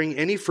not bearing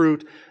any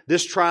fruit.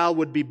 This trial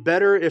would be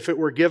better if it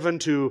were given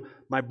to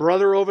my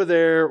brother over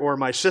there, or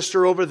my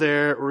sister over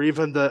there, or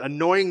even the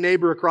annoying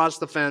neighbor across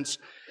the fence.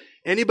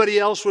 Anybody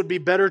else would be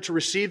better to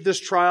receive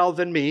this trial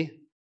than me.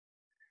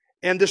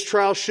 And this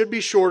trial should be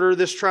shorter.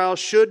 This trial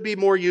should be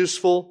more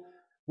useful.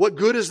 What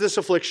good is this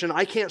affliction?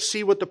 I can't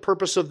see what the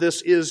purpose of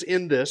this is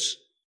in this.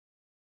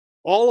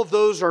 All of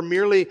those are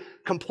merely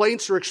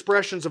complaints or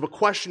expressions of a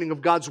questioning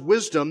of God's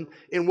wisdom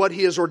in what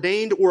He has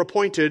ordained or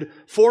appointed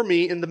for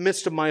me in the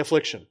midst of my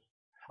affliction.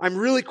 I'm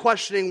really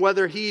questioning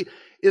whether He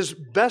is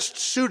best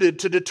suited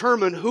to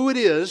determine who it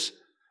is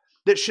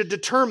that should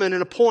determine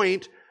and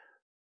appoint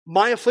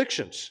my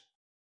afflictions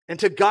and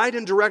to guide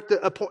and direct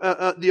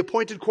the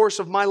appointed course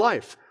of my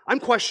life. I'm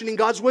questioning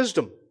God's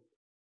wisdom.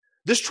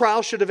 This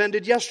trial should have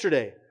ended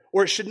yesterday,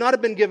 or it should not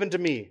have been given to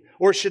me,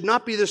 or it should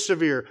not be this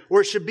severe, or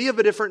it should be of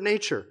a different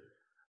nature.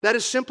 That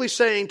is simply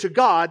saying to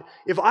God,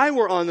 if I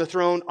were on the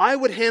throne, I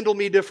would handle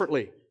me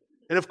differently.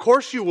 And of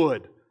course you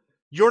would.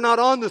 You're not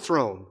on the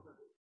throne.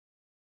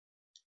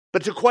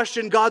 But to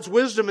question God's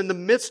wisdom in the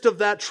midst of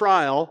that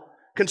trial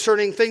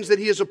concerning things that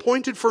He has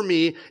appointed for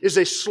me is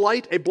a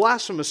slight, a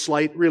blasphemous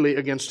slight, really,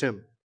 against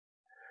Him.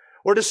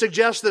 Or to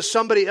suggest that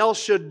somebody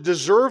else should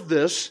deserve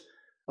this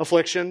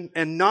affliction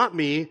and not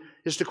me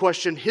is to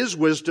question His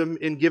wisdom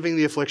in giving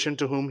the affliction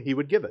to whom He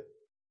would give it.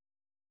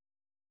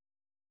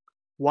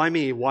 Why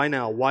me? Why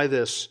now? Why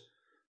this?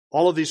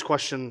 All of these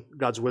question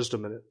God's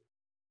wisdom in it.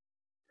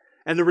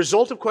 And the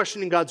result of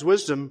questioning God's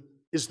wisdom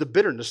is the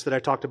bitterness that I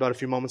talked about a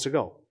few moments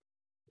ago.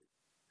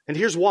 And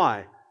here's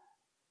why.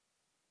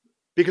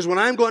 Because when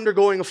I'm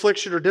undergoing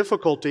affliction or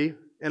difficulty,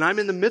 and I'm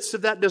in the midst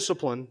of that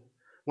discipline,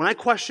 when I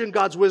question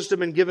God's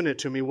wisdom and giving it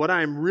to me, what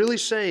I'm really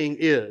saying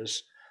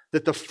is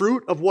that the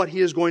fruit of what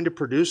He is going to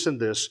produce in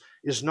this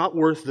is not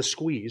worth the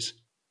squeeze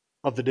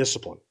of the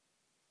discipline.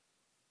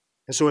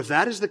 And so if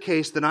that is the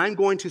case, then I'm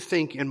going to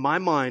think in my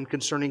mind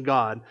concerning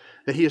God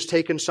that He has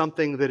taken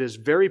something that is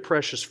very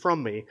precious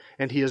from me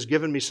and He has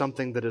given me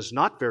something that is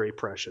not very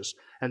precious.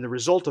 And the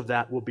result of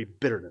that will be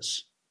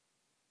bitterness.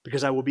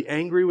 Because I will be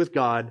angry with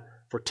God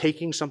for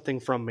taking something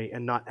from me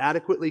and not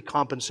adequately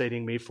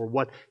compensating me for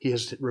what He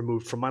has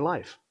removed from my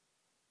life.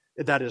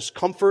 That is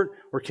comfort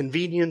or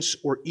convenience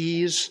or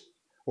ease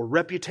or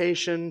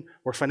reputation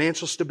or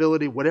financial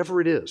stability,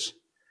 whatever it is.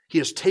 He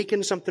has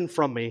taken something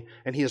from me,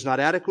 and He has not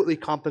adequately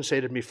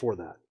compensated me for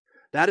that.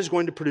 That is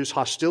going to produce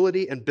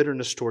hostility and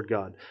bitterness toward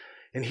God.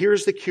 And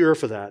here's the cure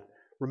for that.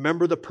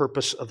 Remember the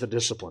purpose of the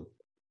discipline.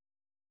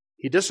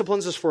 He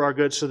disciplines us for our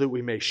good so that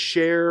we may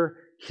share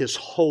His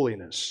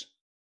holiness.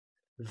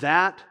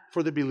 That,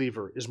 for the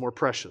believer, is more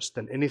precious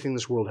than anything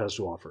this world has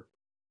to offer.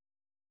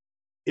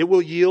 It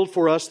will yield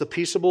for us the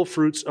peaceable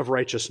fruits of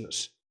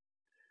righteousness.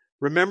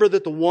 Remember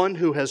that the one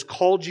who has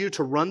called you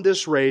to run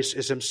this race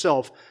is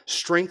Himself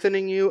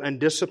strengthening you and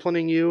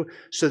disciplining you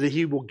so that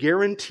He will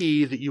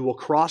guarantee that you will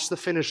cross the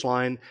finish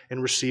line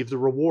and receive the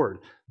reward.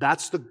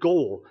 That's the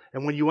goal.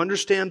 And when you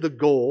understand the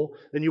goal,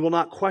 then you will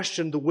not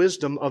question the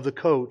wisdom of the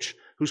coach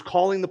who's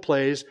calling the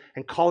plays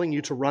and calling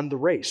you to run the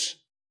race.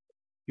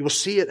 You will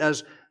see it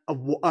as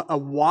a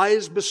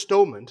wise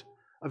bestowment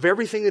of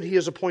everything that He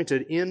has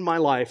appointed in my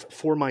life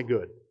for my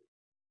good.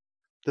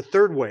 The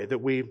third way that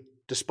we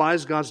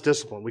despise God's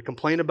discipline, we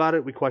complain about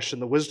it, we question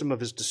the wisdom of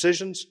His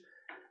decisions.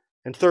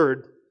 And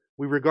third,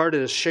 we regard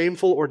it as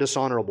shameful or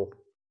dishonorable.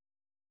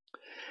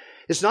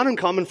 It's not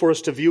uncommon for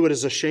us to view it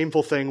as a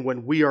shameful thing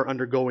when we are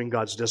undergoing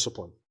God's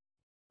discipline.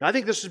 I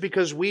think this is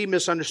because we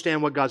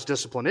misunderstand what God's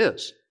discipline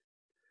is.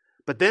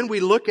 But then we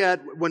look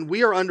at when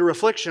we are under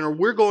affliction or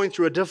we're going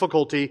through a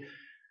difficulty,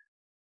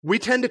 we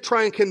tend to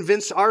try and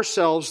convince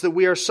ourselves that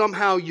we are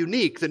somehow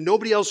unique, that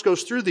nobody else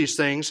goes through these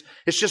things.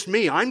 It's just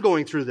me. I'm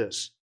going through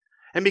this.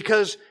 And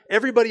because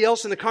everybody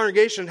else in the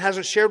congregation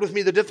hasn't shared with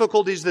me the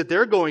difficulties that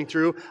they're going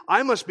through,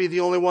 I must be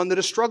the only one that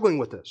is struggling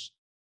with this.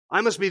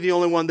 I must be the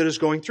only one that is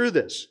going through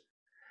this.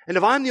 And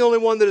if I'm the only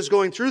one that is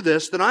going through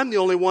this, then I'm the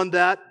only one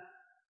that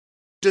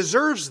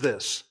deserves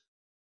this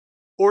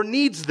or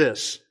needs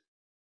this.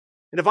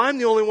 And if I'm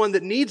the only one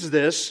that needs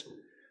this,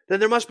 then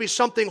there must be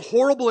something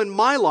horrible in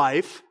my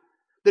life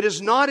that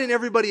is not in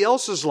everybody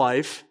else's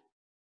life.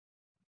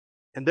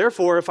 And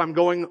therefore, if I'm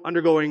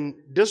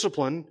undergoing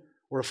discipline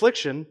or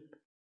affliction,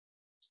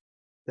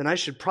 then I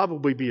should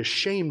probably be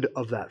ashamed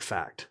of that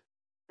fact,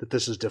 that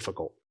this is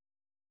difficult,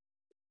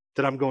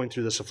 that I'm going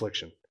through this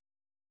affliction.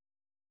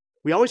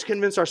 We always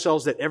convince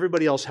ourselves that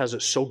everybody else has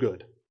it so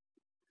good.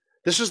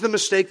 This is the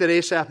mistake that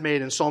Asaph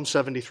made in Psalm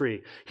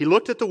 73. He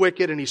looked at the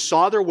wicked and he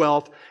saw their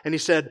wealth and he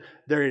said,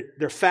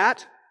 they're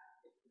fat.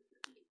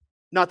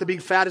 Not that being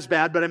fat is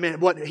bad, but I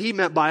mean, what he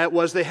meant by it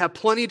was they have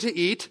plenty to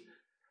eat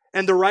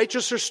and the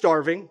righteous are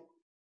starving.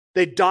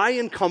 They die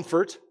in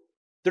comfort.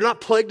 They're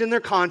not plagued in their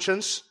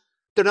conscience.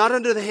 They're not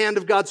under the hand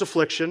of God's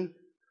affliction.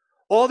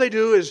 All they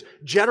do is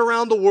jet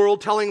around the world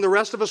telling the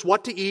rest of us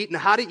what to eat and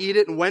how to eat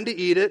it and when to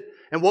eat it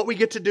and what we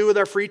get to do with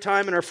our free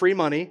time and our free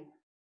money.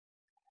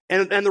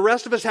 And the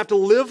rest of us have to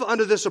live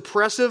under this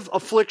oppressive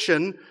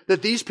affliction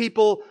that these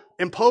people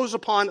impose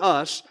upon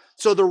us.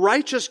 So the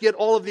righteous get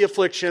all of the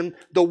affliction,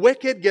 the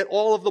wicked get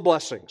all of the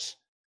blessings.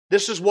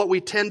 This is what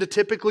we tend to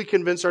typically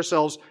convince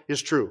ourselves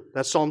is true.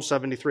 That's Psalm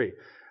 73.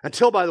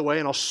 Until, by the way,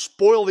 and I'll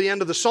spoil the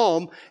end of the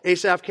psalm,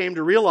 Asaph came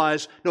to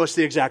realize, no, it's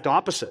the exact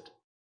opposite.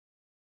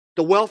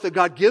 The wealth that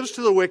God gives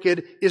to the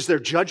wicked is their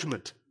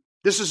judgment.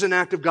 This is an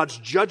act of God's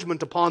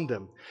judgment upon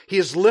them. He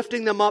is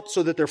lifting them up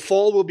so that their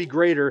fall will be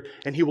greater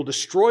and He will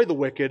destroy the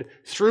wicked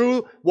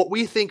through what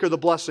we think are the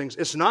blessings.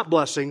 It's not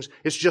blessings,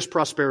 it's just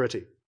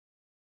prosperity.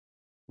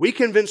 We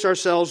convince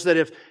ourselves that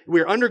if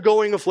we're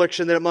undergoing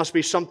affliction, that it must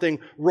be something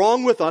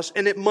wrong with us,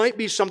 and it might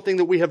be something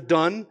that we have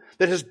done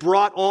that has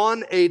brought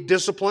on a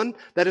discipline.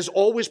 That is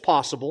always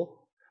possible.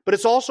 But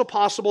it's also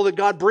possible that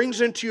God brings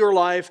into your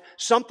life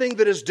something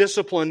that is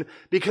discipline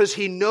because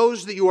He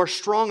knows that you are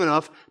strong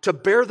enough to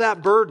bear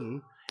that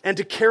burden and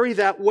to carry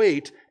that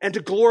weight and to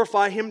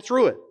glorify Him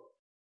through it.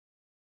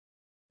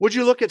 Would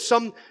you look at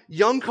some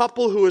young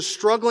couple who is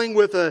struggling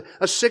with a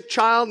sick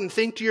child and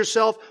think to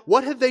yourself,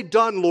 what have they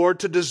done,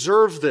 Lord, to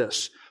deserve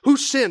this? Who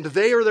sinned,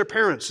 they or their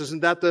parents?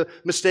 Isn't that the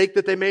mistake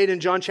that they made in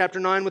John chapter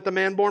 9 with the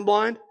man born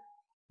blind?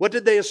 What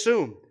did they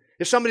assume?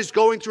 If somebody's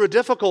going through a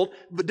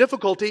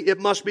difficulty, it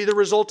must be the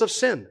result of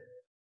sin.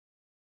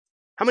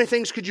 How many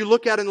things could you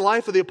look at in the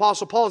life of the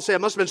Apostle Paul and say,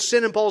 it must have been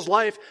sin in Paul's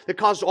life that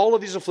caused all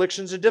of these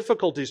afflictions and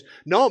difficulties?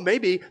 No,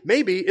 maybe,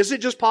 is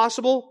it just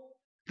possible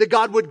that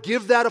God would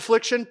give that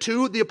affliction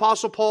to the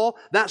Apostle Paul,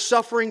 that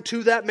suffering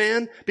to that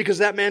man, because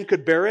that man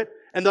could bear it,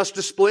 and thus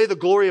display the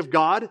glory of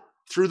God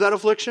through that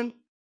affliction?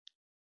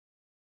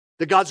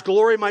 That God's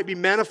glory might be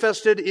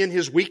manifested in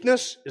his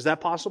weakness? Is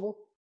that possible?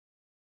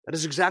 That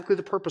is exactly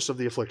the purpose of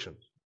the affliction.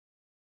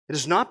 It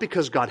is not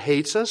because God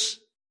hates us.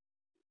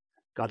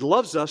 God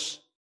loves us.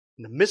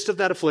 In the midst of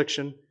that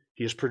affliction,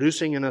 He is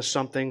producing in us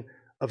something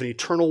of an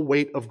eternal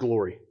weight of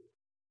glory.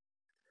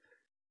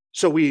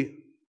 So we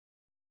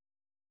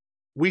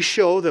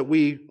show that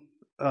we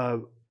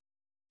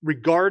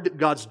regard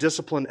God's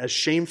discipline as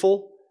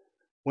shameful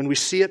when we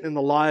see it in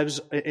the lives,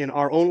 in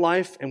our own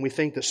life, and we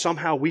think that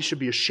somehow we should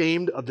be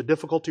ashamed of the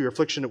difficulty or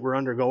affliction that we're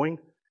undergoing.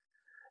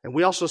 And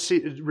we also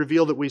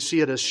reveal that we see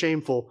it as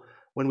shameful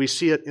when we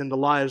see it in the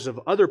lives of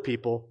other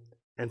people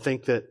and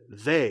think that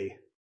they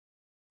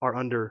are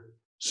under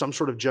some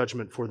sort of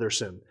judgment for their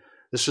sin.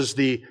 It's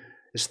the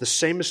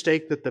same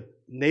mistake that the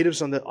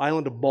natives on the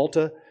island of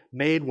Malta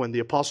made when the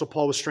Apostle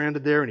Paul was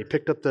stranded there and he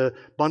picked up the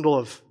bundle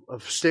of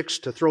sticks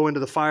to throw into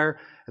the fire,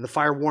 and the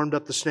fire warmed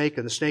up the snake,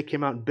 and the snake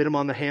came out and bit him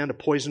on the hand, a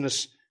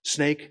poisonous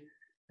snake.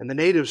 And the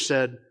natives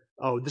said,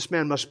 oh, this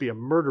man must be a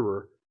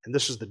murderer, and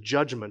this is the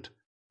judgment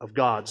of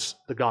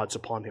the gods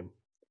upon him.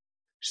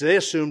 So they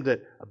assumed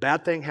that a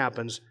bad thing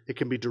happens, it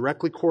can be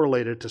directly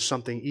correlated to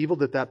something evil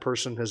that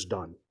person has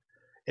done.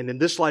 And in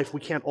this life, we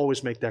can't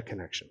always make that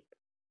connection.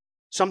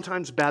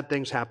 Sometimes bad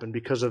things happen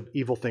because of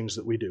evil things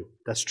that we do.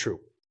 That's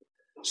true.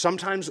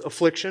 Sometimes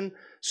affliction,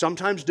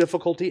 sometimes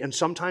difficulty, and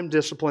sometimes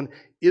discipline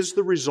is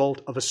the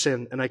result of a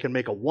sin, and I can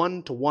make a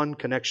one-to-one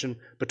connection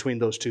between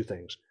those two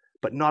things,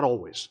 but not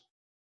always.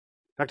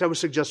 In fact, I would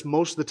suggest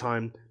most of the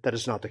time that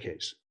is not the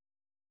case.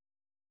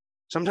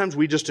 Sometimes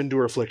we just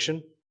endure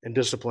affliction, and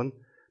discipline,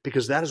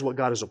 because that is what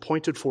God has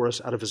appointed for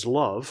us out of His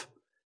love,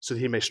 so that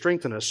He may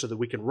strengthen us so that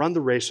we can run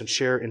the race and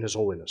share in His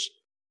holiness.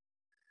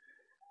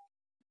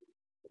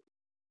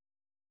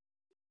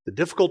 The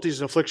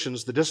difficulties and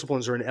afflictions, the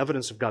disciplines, are an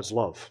evidence of God's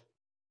love,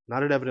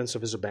 not an evidence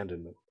of His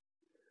abandonment.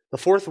 The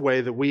fourth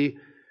way that we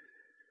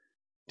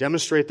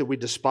demonstrate that we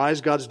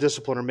despise God's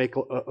discipline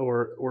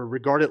or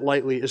regard it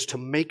lightly is to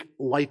make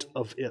light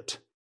of it.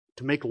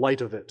 To make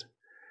light of it.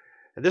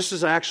 And this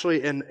is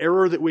actually an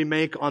error that we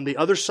make on the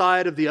other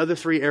side of the other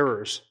three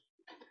errors.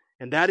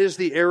 And that is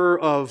the error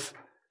of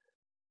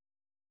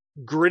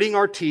gritting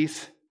our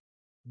teeth,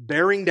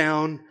 bearing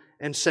down,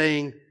 and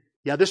saying,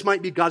 yeah, this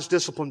might be God's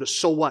discipline, but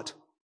so what?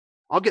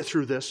 I'll get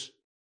through this.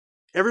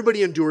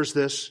 Everybody endures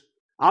this.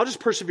 I'll just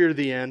persevere to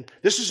the end.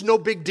 This is no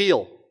big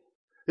deal.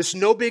 It's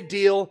no big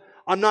deal.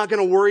 I'm not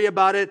going to worry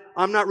about it.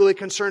 I'm not really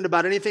concerned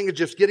about anything. It's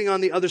just getting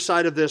on the other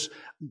side of this.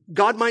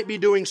 God might be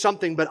doing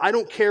something, but I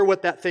don't care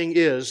what that thing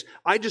is.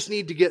 I just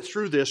need to get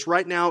through this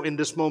right now in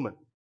this moment.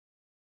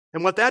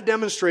 And what that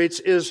demonstrates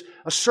is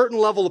a certain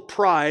level of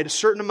pride, a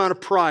certain amount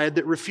of pride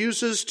that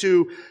refuses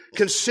to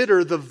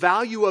consider the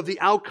value of the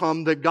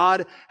outcome that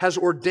God has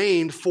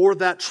ordained for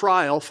that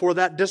trial, for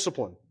that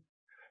discipline.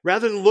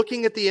 Rather than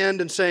looking at the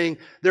end and saying,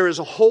 there is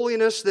a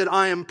holiness that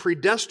I am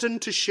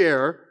predestined to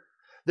share,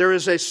 there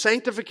is a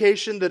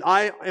sanctification that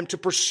I am to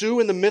pursue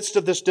in the midst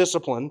of this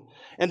discipline,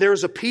 and there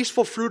is a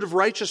peaceful fruit of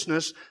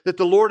righteousness that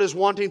the Lord is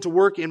wanting to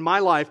work in my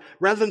life.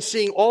 Rather than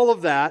seeing all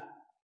of that,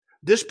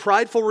 this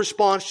prideful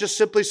response just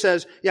simply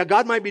says, yeah,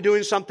 God might be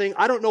doing something.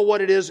 I don't know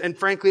what it is, and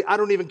frankly, I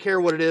don't even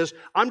care what it is.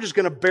 I'm just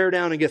going to bear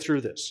down and get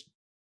through this.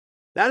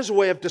 That is a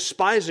way of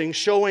despising,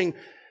 showing,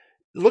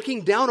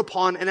 looking down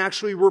upon, and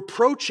actually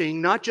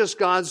reproaching not just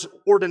God's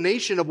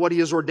ordination of what He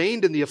has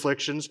ordained in the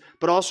afflictions,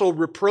 but also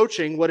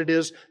reproaching what it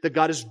is that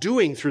God is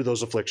doing through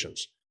those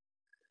afflictions.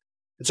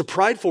 It's a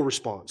prideful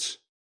response.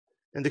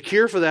 And the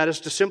cure for that is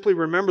to simply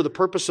remember the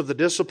purpose of the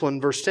discipline,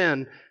 verse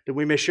 10, that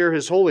we may share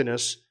His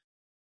holiness,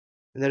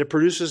 and that it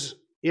produces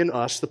in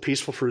us the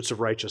peaceful fruits of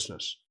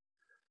righteousness.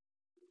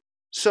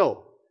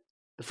 So,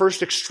 the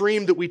first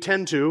extreme that we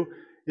tend to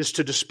is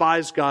to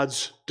despise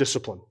God's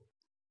discipline.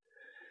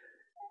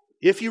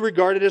 If you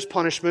regard it as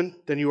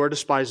punishment, then you are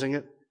despising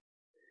it.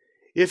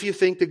 If you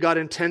think that God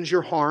intends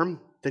your harm,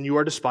 then you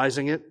are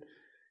despising it.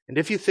 And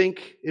if you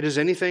think it is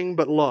anything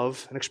but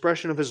love, an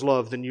expression of His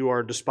love, then you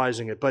are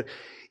despising it. But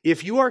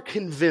if you are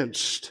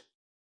convinced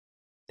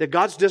that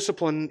God's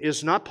discipline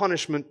is not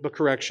punishment but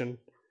correction,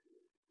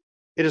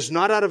 it is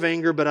not out of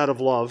anger but out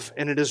of love,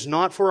 and it is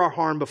not for our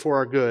harm but for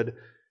our good,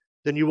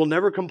 then you will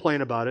never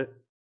complain about it.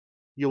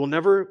 You will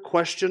never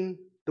question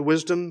the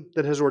wisdom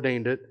that has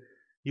ordained it.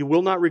 You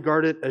will not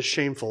regard it as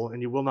shameful,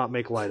 and you will not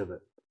make light of it,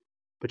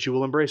 but you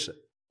will embrace it.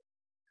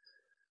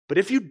 But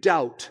if you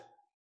doubt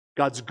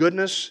God's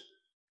goodness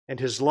and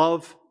His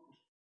love,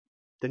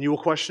 then you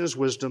will question His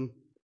wisdom,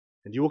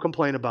 and you will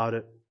complain about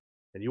it,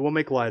 and you will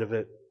make light of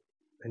it,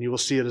 and you will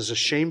see it as a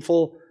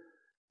shameful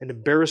and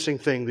embarrassing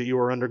thing that you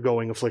are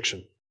undergoing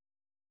affliction.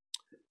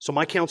 So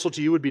my counsel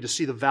to you would be to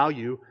see the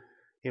value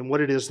in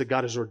what it is that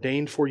God has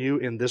ordained for you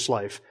in this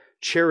life.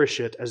 Cherish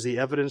it as the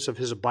evidence of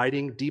His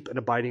abiding, deep and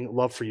abiding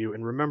love for you.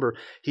 And remember,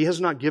 He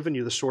has not given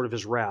you the sword of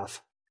His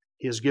wrath.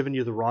 He has given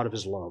you the rod of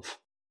His love.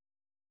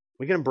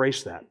 We can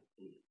embrace that.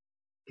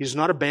 He's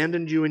not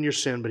abandoned you in your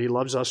sin, but He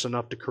loves us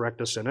enough to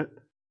correct us in it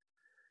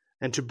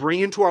and to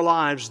bring into our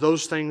lives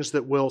those things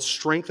that will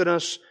strengthen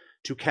us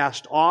to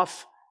cast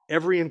off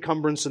every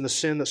encumbrance and the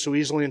sin that so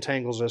easily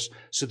entangles us,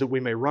 so that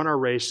we may run our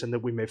race and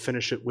that we may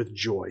finish it with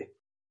joy.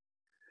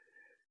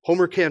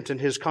 Homer Kent, in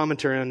his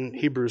commentary on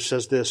Hebrews,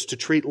 says this: to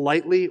treat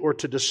lightly or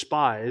to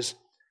despise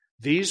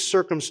these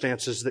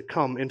circumstances that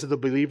come into the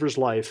believer's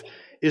life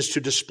is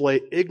to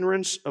display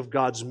ignorance of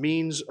God's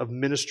means of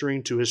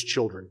ministering to His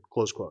children.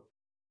 Close quote.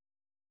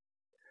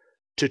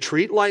 To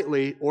treat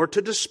lightly or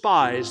to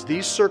despise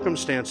these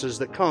circumstances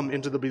that come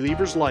into the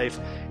believer's life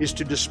is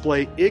to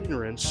display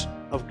ignorance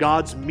of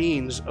God's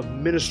means of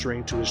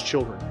ministering to His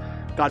children.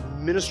 God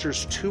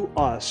ministers to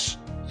us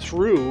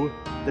through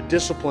the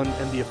discipline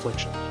and the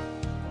affliction.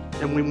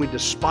 And when we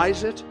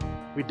despise it,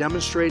 we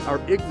demonstrate our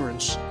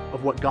ignorance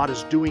of what God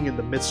is doing in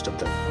the midst of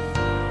them.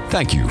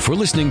 Thank you for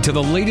listening to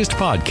the latest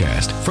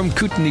podcast from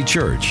Kootenai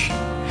Church.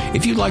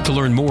 If you'd like to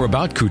learn more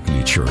about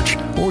Kootenai Church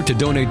or to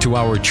donate to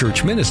our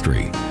church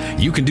ministry,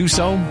 you can do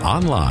so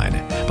online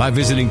by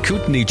visiting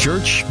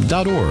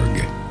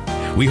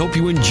kootenaichurch.org. We hope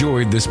you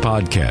enjoyed this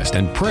podcast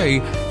and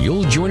pray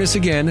you'll join us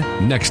again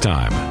next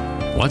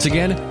time. Once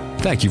again,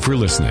 thank you for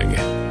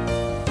listening.